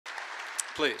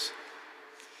Please.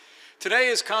 Today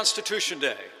is Constitution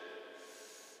Day,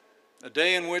 a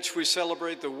day in which we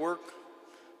celebrate the work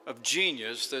of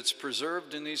genius that's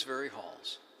preserved in these very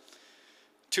halls.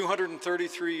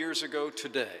 233 years ago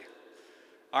today,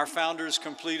 our founders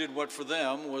completed what for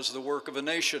them was the work of a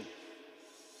nation,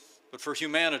 but for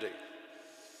humanity,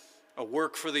 a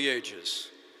work for the ages,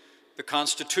 the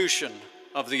Constitution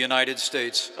of the United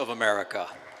States of America.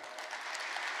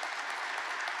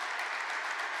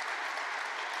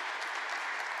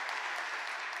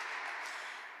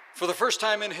 For the first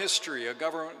time in history, a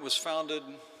government was founded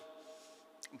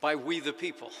by we the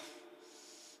people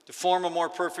to form a more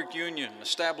perfect union,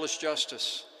 establish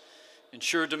justice,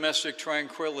 ensure domestic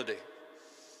tranquility,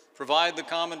 provide the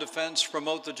common defense,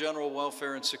 promote the general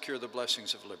welfare, and secure the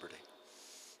blessings of liberty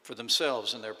for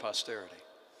themselves and their posterity.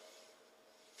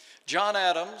 John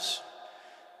Adams,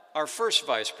 our first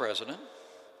vice president,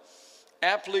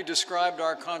 aptly described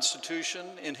our Constitution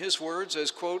in his words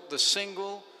as, quote, the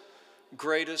single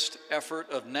greatest effort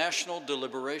of national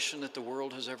deliberation that the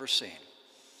world has ever seen.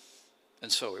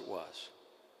 And so it was.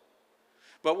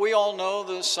 But we all know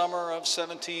the summer of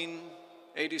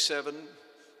 1787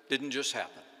 didn't just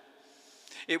happen.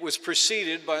 It was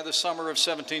preceded by the summer of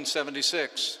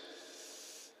 1776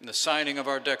 and the signing of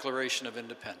our Declaration of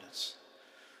Independence,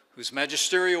 whose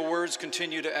magisterial words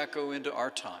continue to echo into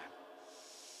our time,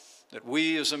 that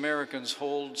we as Americans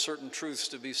hold certain truths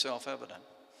to be self-evident,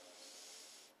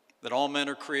 that all men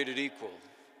are created equal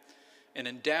and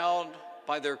endowed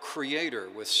by their Creator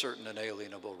with certain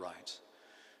inalienable rights,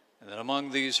 and that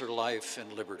among these are life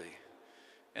and liberty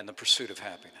and the pursuit of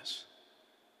happiness.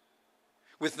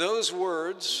 With those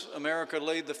words, America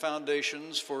laid the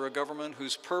foundations for a government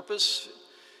whose purpose,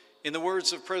 in the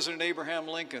words of President Abraham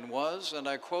Lincoln, was, and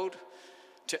I quote,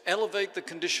 to elevate the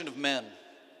condition of men,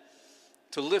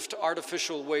 to lift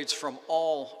artificial weights from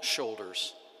all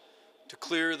shoulders, to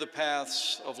clear the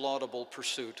paths of laudable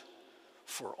pursuit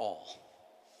for all.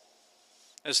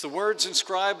 As the words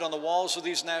inscribed on the walls of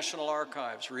these national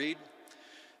archives read,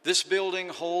 this building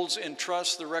holds in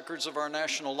trust the records of our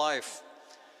national life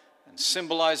and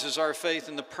symbolizes our faith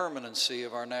in the permanency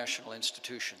of our national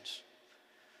institutions.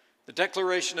 The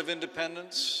Declaration of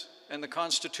Independence and the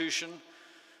Constitution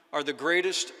are the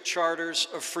greatest charters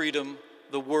of freedom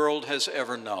the world has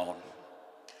ever known.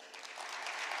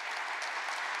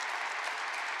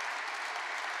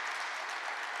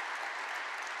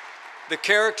 The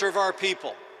character of our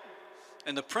people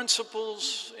and the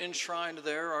principles enshrined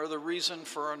there are the reason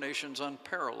for our nation's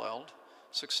unparalleled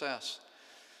success.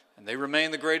 And they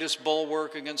remain the greatest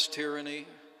bulwark against tyranny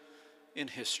in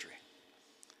history.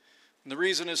 And the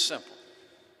reason is simple.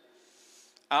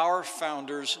 Our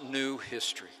founders knew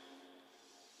history.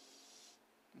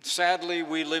 Sadly,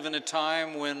 we live in a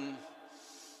time when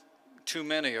too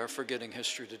many are forgetting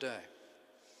history today.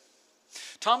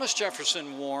 Thomas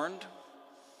Jefferson warned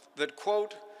that,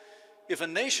 quote, if a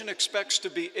nation expects to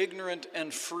be ignorant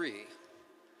and free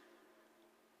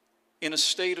in a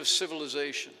state of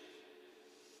civilization,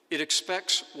 it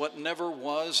expects what never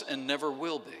was and never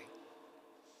will be.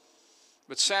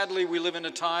 But sadly, we live in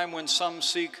a time when some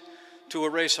seek to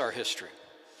erase our history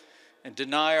and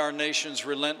deny our nation's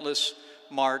relentless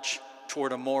march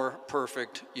toward a more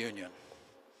perfect union.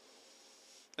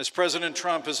 As President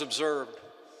Trump has observed,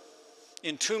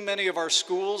 in too many of our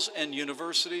schools and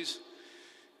universities,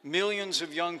 millions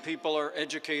of young people are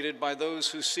educated by those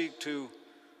who seek to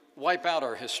wipe out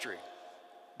our history,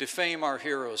 defame our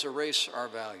heroes, erase our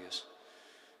values,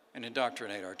 and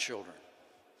indoctrinate our children.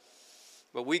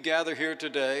 But we gather here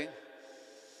today,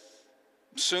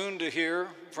 soon to hear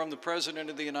from the President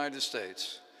of the United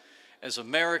States, as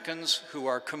Americans who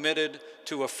are committed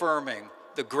to affirming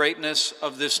the greatness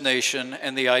of this nation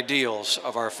and the ideals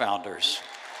of our founders.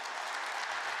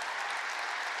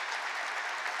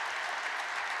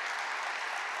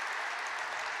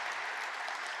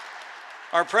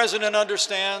 Our president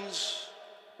understands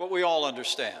what we all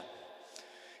understand.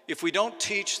 If we don't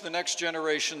teach the next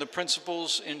generation the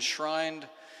principles enshrined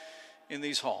in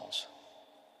these halls,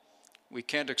 we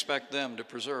can't expect them to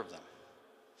preserve them.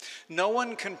 No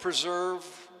one can preserve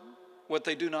what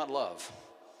they do not love,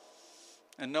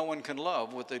 and no one can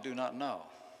love what they do not know.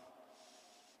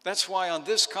 That's why on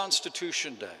this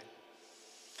Constitution Day,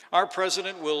 our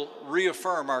president will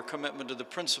reaffirm our commitment to the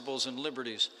principles and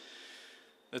liberties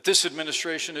that this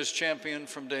administration has championed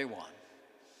from day one,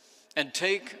 and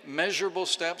take measurable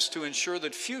steps to ensure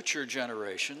that future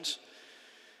generations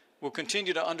will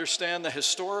continue to understand the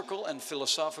historical and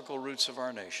philosophical roots of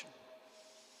our nation.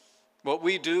 What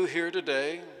we do here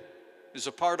today is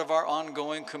a part of our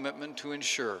ongoing commitment to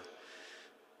ensure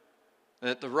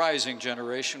that the rising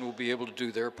generation will be able to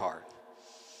do their part,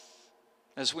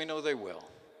 as we know they will,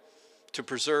 to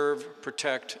preserve,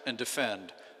 protect, and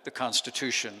defend the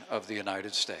Constitution of the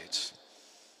United States.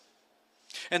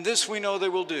 And this we know they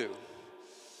will do,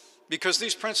 because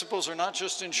these principles are not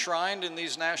just enshrined in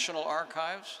these national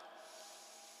archives,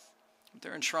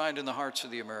 they're enshrined in the hearts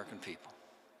of the American people.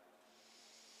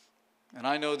 And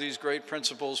I know these great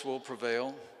principles will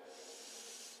prevail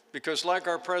because, like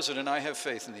our president, I have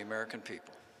faith in the American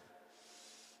people.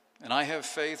 And I have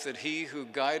faith that he who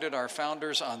guided our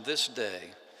founders on this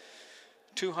day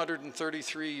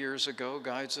 233 years ago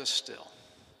guides us still.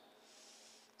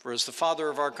 For as the father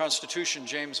of our Constitution,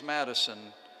 James Madison,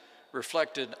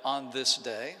 reflected on this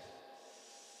day,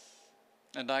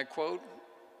 and I quote,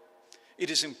 "It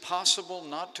is impossible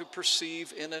not to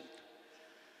perceive in it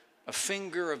a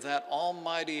finger of that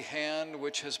almighty hand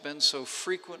which has been so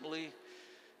frequently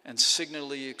and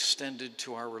signally extended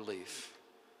to our relief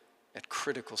at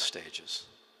critical stages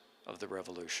of the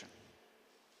revolution."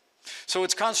 So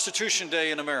it's Constitution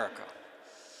Day in America.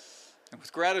 And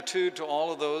with gratitude to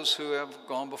all of those who have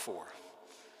gone before,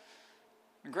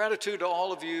 and gratitude to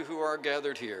all of you who are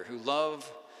gathered here, who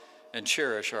love and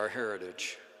cherish our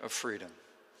heritage of freedom,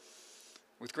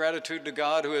 with gratitude to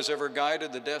God who has ever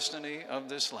guided the destiny of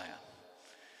this land,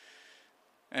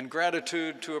 and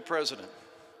gratitude to a president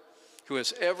who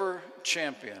has ever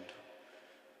championed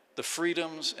the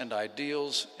freedoms and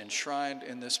ideals enshrined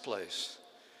in this place,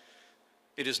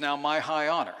 it is now my high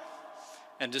honor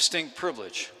and distinct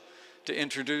privilege to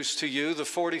introduce to you the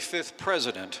 45th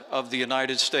President of the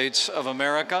United States of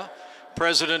America,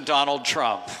 President Donald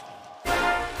Trump.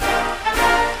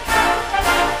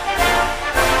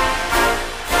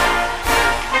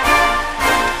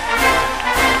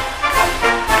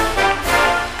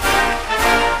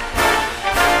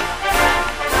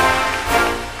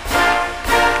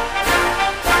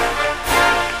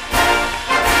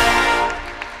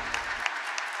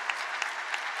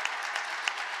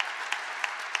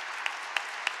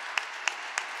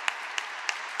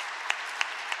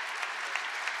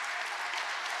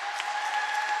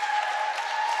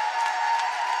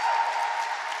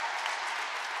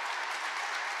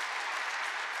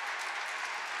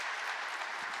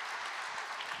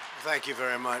 Thank you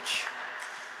very much.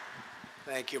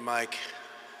 Thank you, Mike,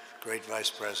 great Vice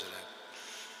President.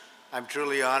 I'm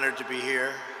truly honored to be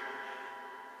here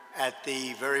at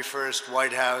the very first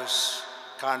White House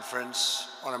Conference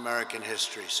on American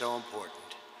History, so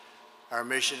important. Our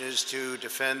mission is to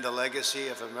defend the legacy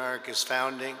of America's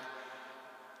founding,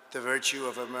 the virtue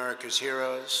of America's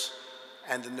heroes,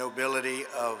 and the nobility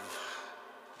of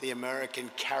the American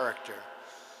character.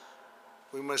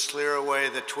 We must clear away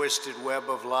the twisted web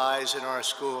of lies in our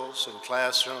schools and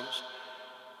classrooms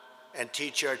and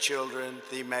teach our children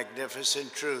the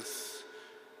magnificent truth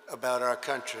about our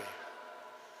country.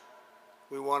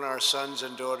 We want our sons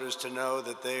and daughters to know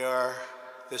that they are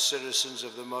the citizens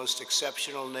of the most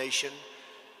exceptional nation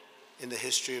in the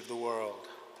history of the world.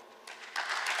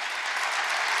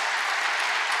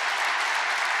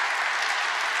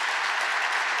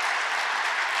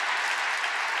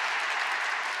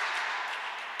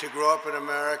 To grow up in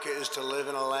America is to live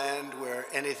in a land where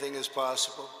anything is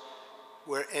possible,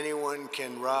 where anyone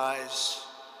can rise,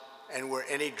 and where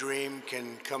any dream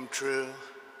can come true,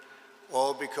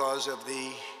 all because of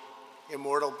the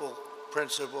immortal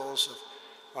principles of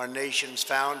our nation's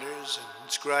founders,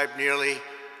 inscribed nearly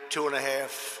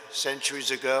 2.5 centuries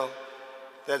ago.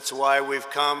 That's why we've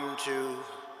come to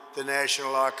the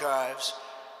National Archives,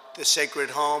 the sacred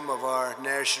home of our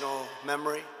national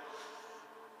memory.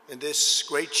 In this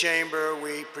great chamber,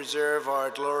 we preserve our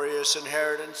glorious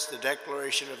inheritance, the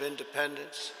Declaration of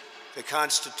Independence, the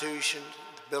Constitution,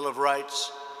 the Bill of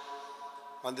Rights.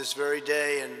 On this very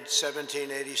day in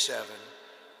 1787,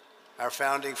 our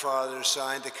founding fathers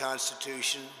signed the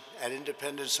Constitution at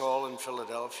Independence Hall in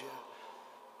Philadelphia.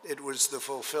 It was the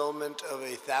fulfillment of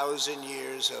 1,000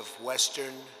 years of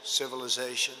Western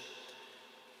civilization.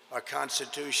 Our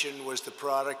Constitution was the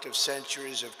product of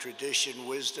centuries of tradition,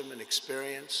 wisdom, and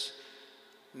experience.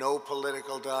 No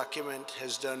political document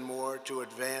has done more to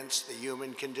advance the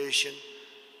human condition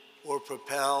or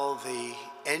propel the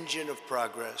engine of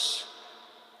progress.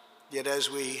 Yet as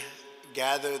we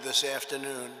gather this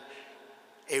afternoon,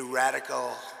 a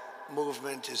radical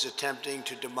movement is attempting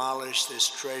to demolish this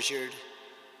treasured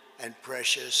and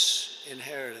precious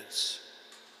inheritance.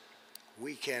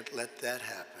 We can't let that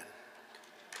happen.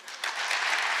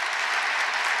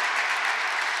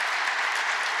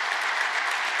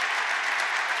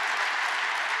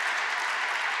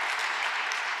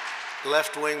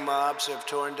 Left-wing mobs have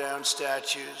torn down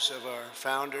statues of our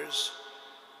founders,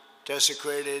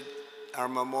 desecrated our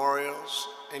memorials,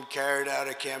 and carried out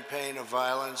a campaign of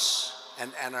violence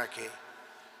and anarchy.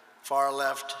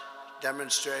 Far-left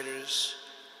demonstrators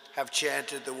have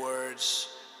chanted the words,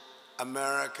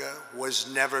 "America was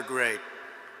never great."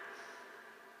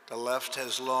 The left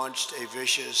has launched a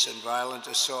vicious and violent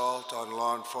assault on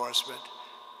law enforcement,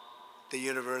 the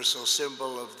universal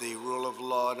symbol of the rule of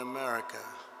law in America.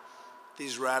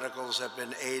 These radicals have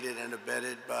been aided and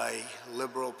abetted by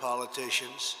liberal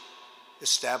politicians,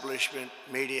 establishment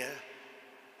media,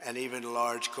 and even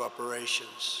large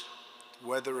corporations.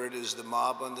 Whether it is the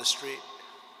mob on the street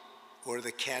or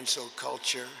the cancel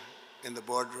culture in the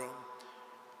boardroom,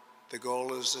 the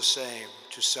goal is the same: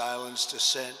 to silence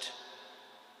dissent,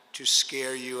 to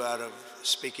scare you out of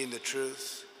speaking the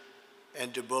truth,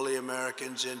 and to bully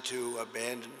Americans into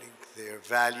abandoning their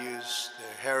values,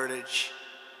 their heritage,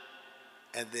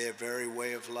 and their very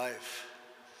way of life.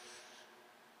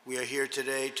 We are here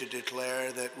today to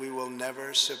declare that we will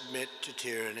never submit to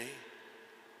tyranny.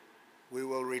 We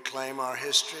will reclaim our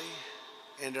history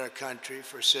and our country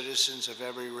for citizens of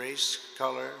every race,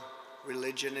 color,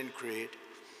 religion, and creed.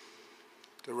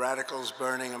 The radicals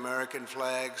burning American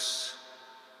flags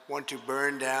want to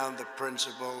burn down the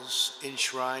principles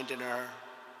enshrined in our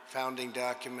founding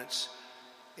documents,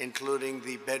 including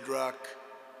the bedrock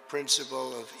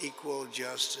principle of equal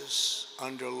justice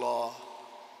under law.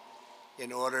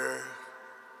 In order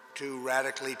to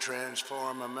radically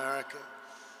transform America,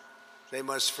 they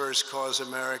must first cause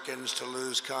Americans to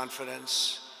lose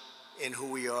confidence in who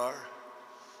we are,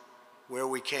 where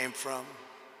we came from,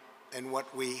 and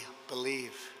what we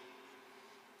believe.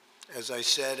 As I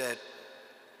said at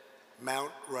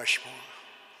Mount Rushmore,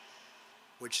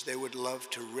 which they would love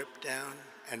to rip down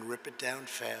and rip it down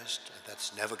fast,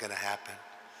 that's never going to happen.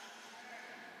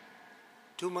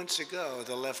 2 months ago,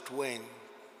 the left-wing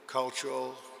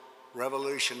cultural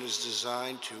revolution is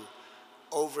designed to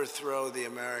overthrow the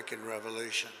American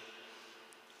Revolution.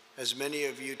 As many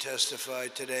of you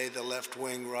testified today, the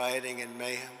left-wing rioting and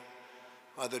mayhem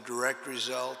are the direct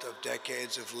result of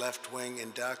decades of left-wing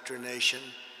indoctrination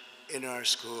in our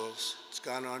schools. It's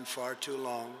gone on far too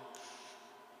long.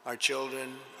 Our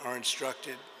children are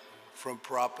instructed from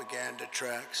propaganda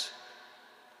tracks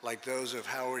like those of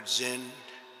Howard Zinn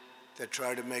that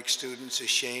try to make students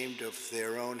ashamed of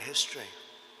their own history.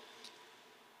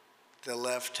 The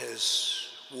left has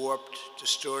warped,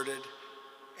 distorted,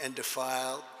 and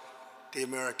defiled the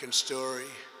American story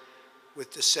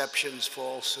with deceptions,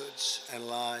 falsehoods, and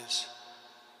lies.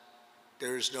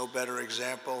 There is no better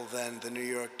example than the New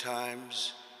York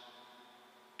Times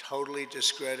totally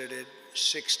discredited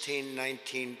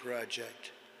 1619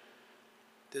 Project.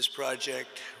 This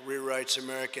project rewrites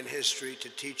American history to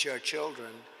teach our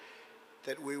children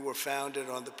that we were founded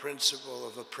on the principle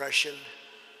of oppression,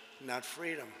 not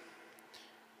freedom.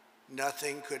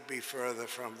 Nothing could be further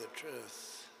from the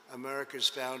truth. America's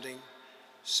founding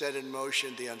set in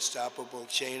motion the unstoppable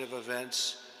chain of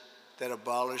events that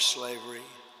abolished slavery,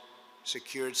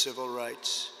 secured civil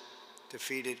rights,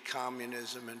 defeated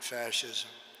communism and fascism,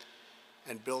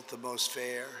 and built the most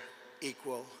fair,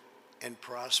 equal, and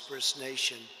prosperous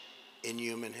nation in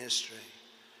human history.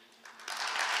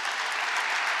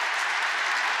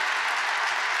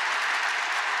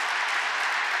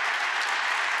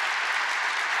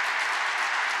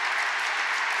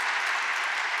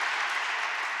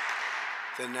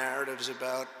 The narratives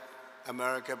about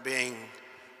America being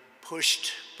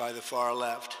pushed by the far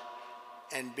left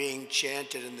and being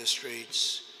chanted in the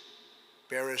streets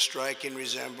bear a striking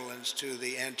resemblance to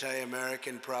the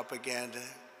anti-American propaganda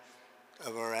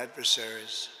of our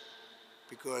adversaries,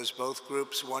 because both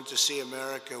groups want to see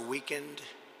America weakened,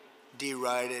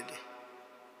 derided,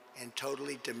 and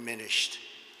totally diminished.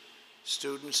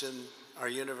 Students in our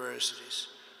universities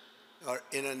are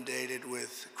inundated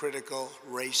with critical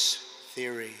race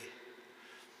theory.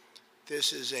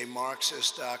 This is a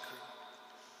Marxist doctrine,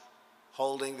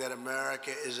 holding that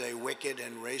America is a wicked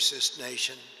and racist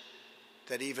nation,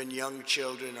 that even young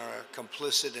children are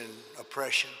complicit in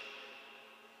oppression,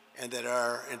 and that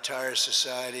our entire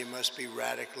society must be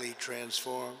radically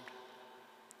transformed.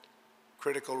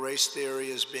 Critical race theory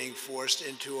is being forced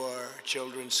into our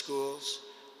children's schools.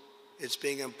 It's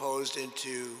being imposed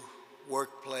into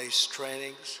workplace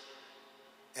trainings,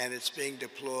 and it's being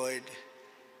deployed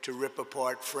to rip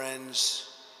apart friends,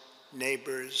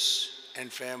 neighbors, and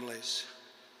families.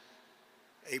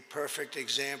 A perfect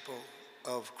example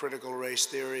of critical race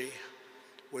theory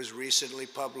was recently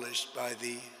published by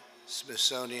the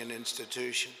Smithsonian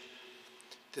Institution.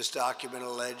 This document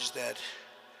alleged that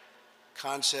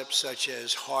concepts such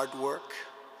as hard work,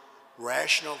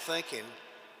 rational thinking,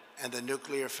 and the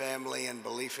nuclear family and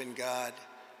belief in God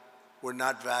were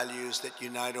not values that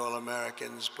unite all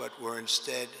Americans, but were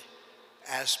instead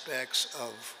aspects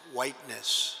of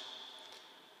whiteness.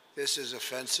 This is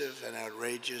offensive and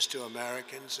outrageous to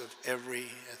Americans of every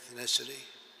ethnicity,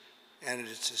 and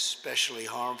it's especially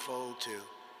harmful to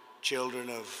children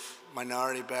of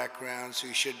minority backgrounds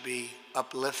who should be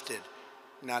uplifted,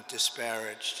 not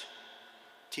disparaged.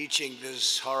 Teaching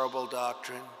this horrible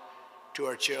doctrine to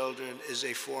our children is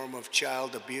a form of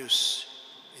child abuse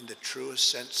in the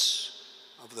truest sense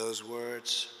of those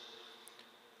words.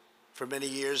 For many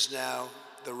years now,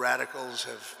 the radicals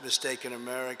have mistaken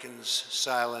Americans'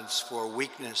 silence for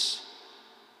weakness,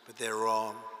 but they're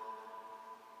wrong.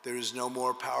 There is no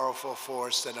more powerful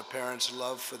force than a parent's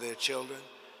love for their children,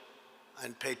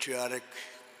 and patriotic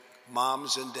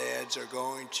moms and dads are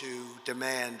going to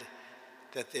demand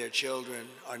that their children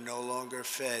are no longer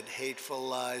fed hateful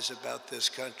lies about this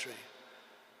country.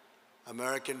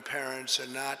 American parents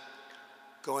are not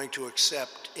going to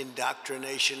accept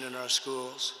indoctrination in our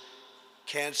schools,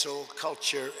 cancel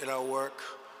culture in our work,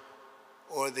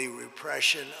 or the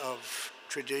repression of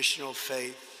traditional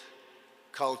faith,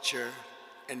 culture,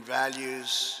 and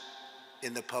values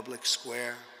in the public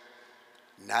square.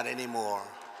 Not anymore.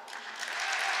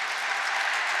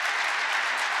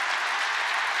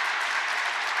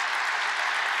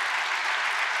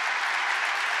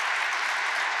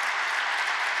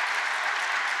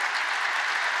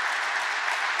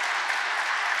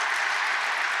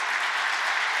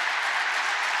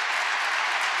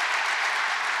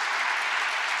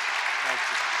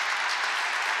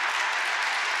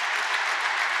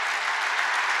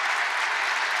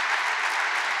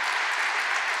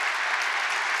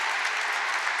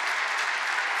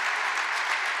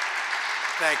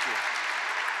 Thank you.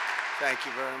 Thank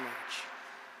you very much.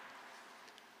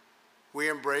 We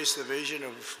embrace the vision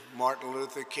of Martin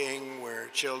Luther King, where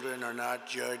children are not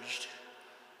judged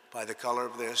by the color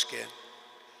of their skin,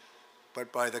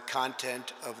 but by the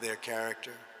content of their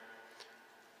character.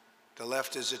 The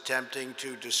left is attempting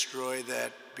to destroy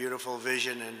that beautiful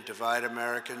vision and divide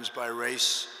Americans by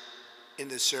race in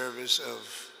the service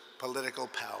of political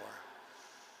power.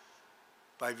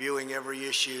 By viewing every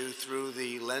issue through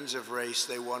the lens of race,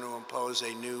 they want to impose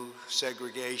a new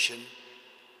segregation,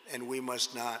 and we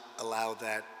must not allow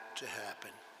that to happen.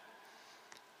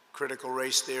 Critical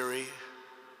race theory,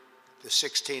 the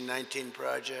 1619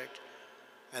 Project,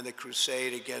 and the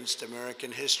crusade against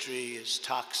American history is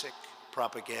toxic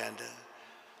propaganda,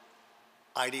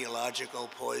 ideological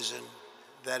poison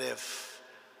that, if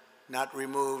not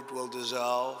removed, will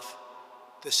dissolve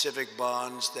the civic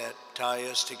bonds that tie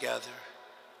us together,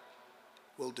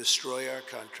 will destroy our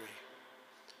country.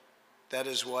 That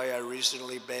is why I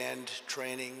recently banned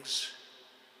trainings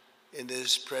in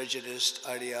this prejudiced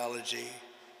ideology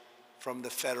from the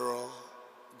federal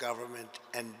government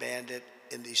and banned it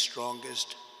in the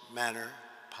strongest manner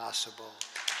possible.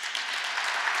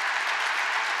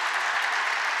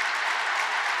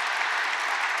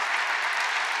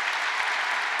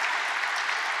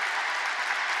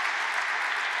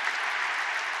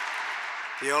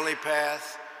 The only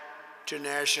path to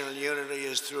national unity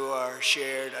is through our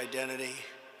shared identity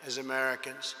as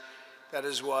Americans. That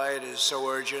is why it is so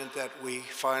urgent that we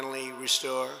finally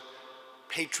restore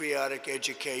patriotic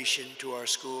education to our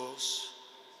schools.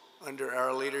 Under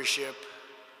our leadership,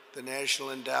 the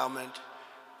National Endowment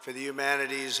for the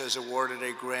Humanities has awarded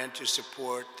a grant to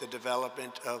support the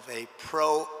development of a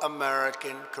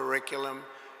pro-American curriculum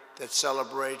that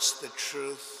celebrates the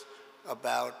truth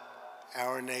about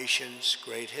our nation's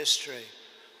great history.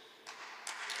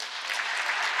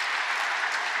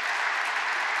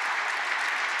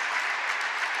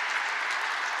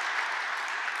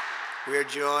 We are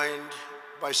joined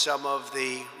by some of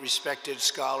the respected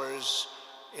scholars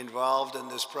involved in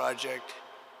this project,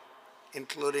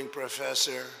 including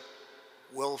Professor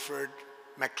Wilfred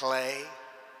McClay.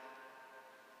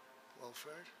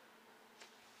 Wilfred,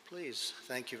 please.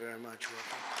 Thank you very much,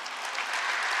 Wilfred.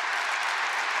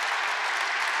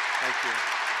 Thank you.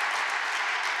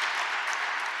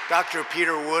 Dr.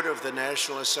 Peter Wood of the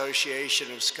National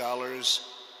Association of Scholars.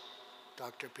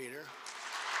 Dr. Peter.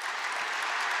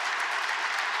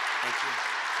 Thank you.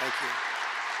 Thank you.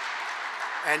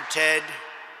 And Ted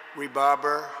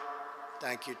Rebarber.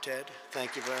 Thank you, Ted.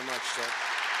 Thank you very much, Ted.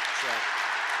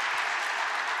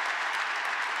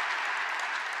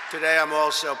 Today, I'm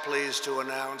also pleased to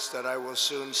announce that I will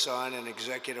soon sign an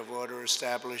executive order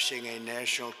establishing a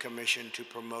national commission to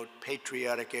promote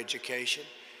patriotic education.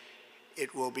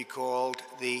 It will be called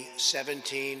the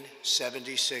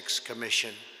 1776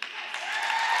 Commission.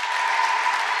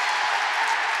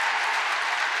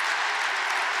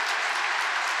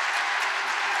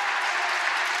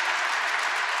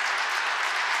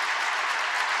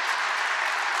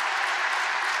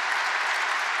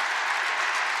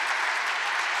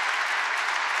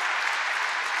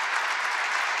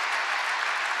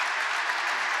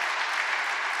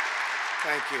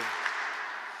 you.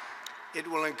 It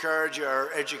will encourage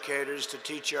our educators to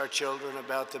teach our children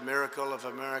about the miracle of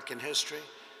American history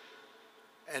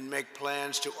and make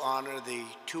plans to honor the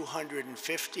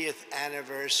 250th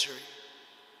anniversary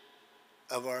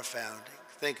of our founding.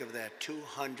 Think of that,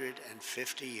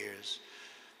 250 years.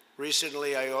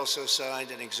 Recently, I also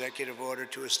signed an executive order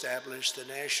to establish the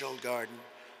National Garden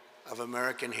of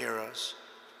American Heroes,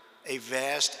 a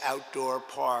vast outdoor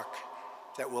park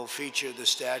that will feature the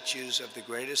statues of the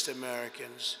greatest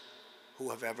Americans who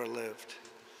have ever lived.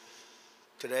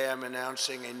 Today, I'm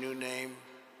announcing a new name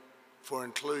for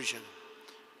inclusion.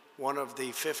 One of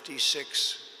the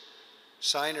 56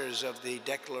 signers of the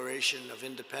Declaration of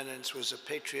Independence was a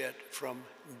patriot from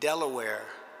Delaware.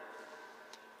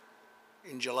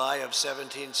 In July of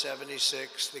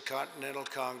 1776, the Continental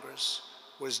Congress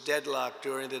was deadlocked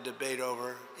during the debate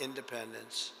over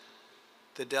independence.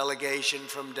 The delegation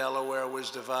from Delaware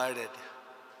was divided.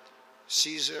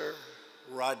 Caesar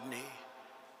Rodney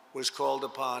was called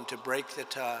upon to break the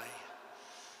tie.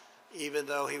 Even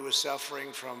though he was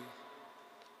suffering from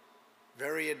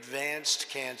very advanced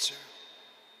cancer,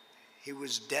 he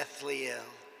was deathly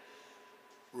ill.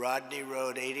 Rodney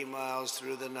rode 80 miles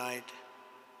through the night,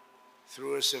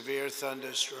 through a severe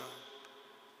thunderstorm,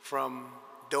 from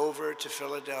Dover to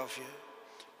Philadelphia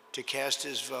to cast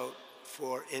his vote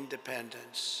for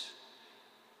independence.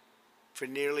 For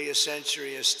nearly a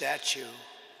century, a statue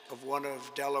of one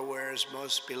of Delaware's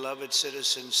most beloved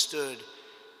citizens stood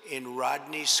in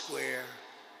Rodney Square,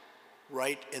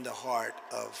 right in the heart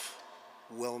of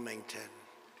Wilmington.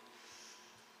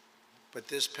 But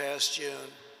this past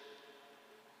June,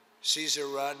 Caesar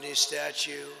Rodney's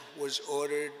statue was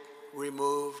ordered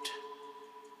removed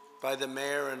by the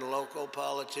mayor and local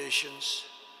politicians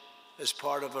as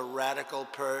part of a radical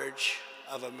purge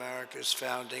of America's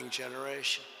founding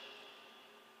generation.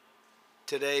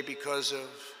 Today, because of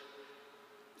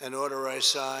an order I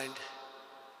signed,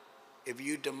 if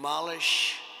you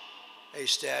demolish a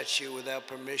statue without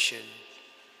permission,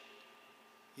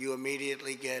 you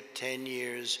immediately get 10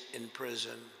 years in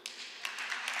prison.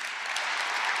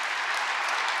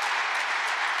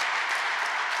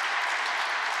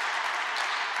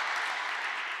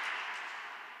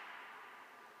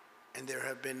 And there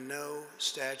have been no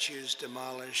statues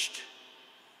demolished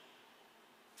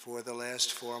for the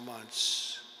last 4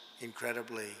 months,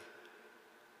 incredibly,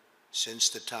 since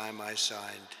the time I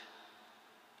signed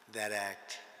that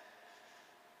act.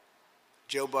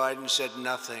 Joe Biden said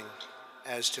nothing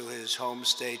as to his home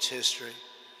state's history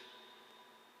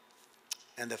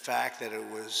and the fact that it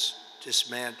was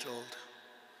dismantled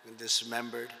and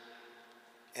dismembered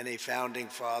and a founding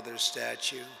father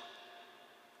statue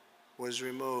was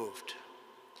removed.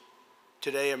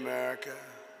 Today, America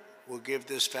will give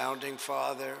this founding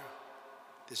father,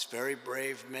 this very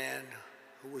brave man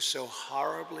who was so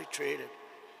horribly treated,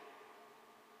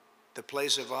 the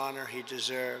place of honor he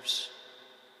deserves.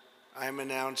 I'm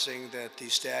announcing that the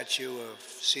statue of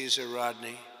Caesar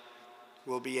Rodney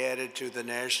will be added to the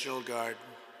National Garden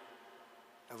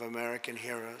of American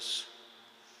Heroes.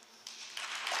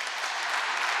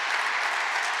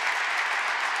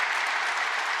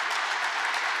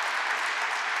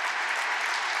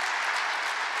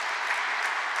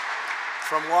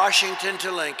 From Washington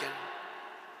to Lincoln,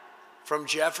 from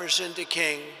Jefferson to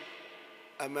King,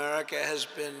 America has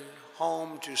been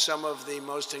home to some of the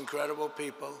most incredible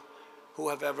people who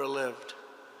have ever lived.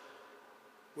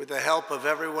 With the help of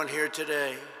everyone here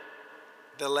today,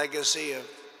 the legacy of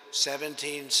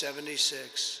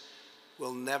 1776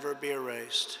 will never be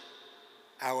erased.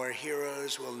 Our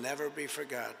heroes will never be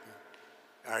forgotten.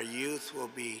 Our youth will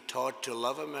be taught to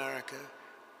love America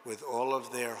with all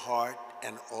of their heart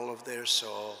and all of their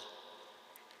soul.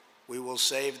 We will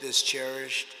save this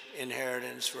cherished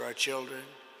inheritance for our children,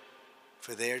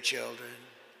 for their children,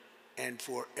 and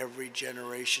for every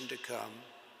generation to come.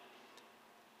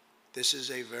 This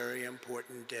is a very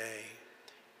important day.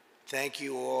 Thank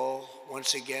you all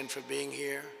once again for being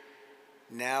here.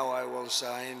 Now I will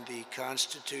sign the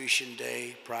Constitution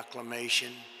Day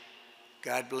proclamation.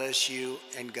 God bless you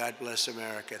and God bless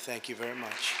America. Thank you very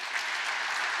much.